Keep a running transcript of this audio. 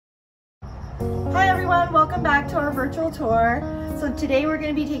Hi everyone, welcome back to our virtual tour. So today we're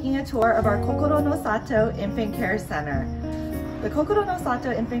going to be taking a tour of our Kokoro no Sato Infant Care Center. The Kokoro no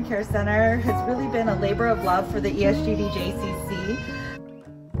Sato Infant Care Center has really been a labor of love for the ESGVJCC.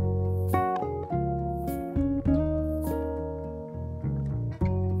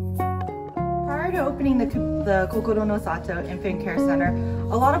 Prior to opening the Kokoro no Sato Infant Care Center,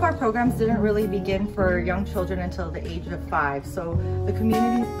 a lot of our programs didn't really begin for young children until the age of 5. So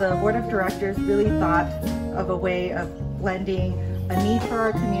the board of directors really thought of a way of blending a need for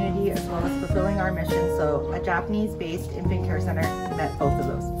our community as well as fulfilling our mission. So a Japanese-based infant care center met both of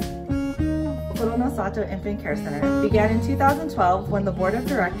those. Kokoro no Sato Infant Care Center began in 2012 when the board of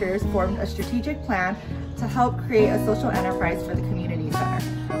directors formed a strategic plan to help create a social enterprise for the community center.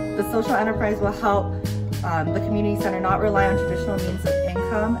 The social enterprise will help the community center not rely on traditional means of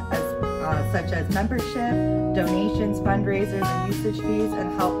income such as membership, donations, fundraisers, and usage fees,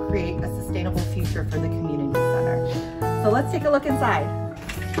 and help create a sustainable future for the community center. So let's take a look inside.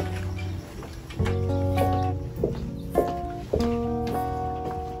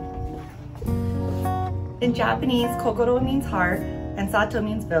 In Japanese, Kokoro means heart and Sato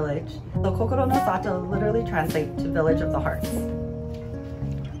means village. So Kokoro no Sato literally translates to village of the hearts.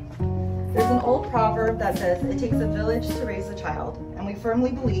 There's an old proverb that says, it takes a village to raise a child, and we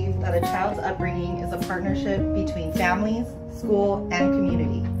firmly believe that a child's upbringing is a partnership between families, school, and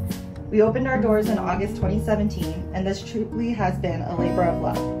community. We opened our doors in August 2017, and this truly has been a labor of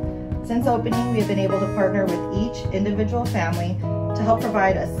love. Since opening, we have been able to partner with each individual family to help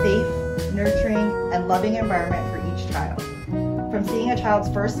provide a safe, nurturing, and loving environment for each child. From seeing a child's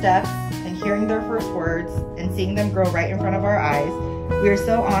first steps and hearing their first words and seeing them grow right in front of our eyes, we are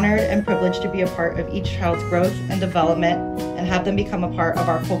so honored and privileged to be a part of each child's growth and development and have them become a part of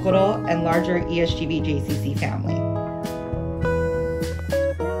our Kokoro and larger ESGVJCC family.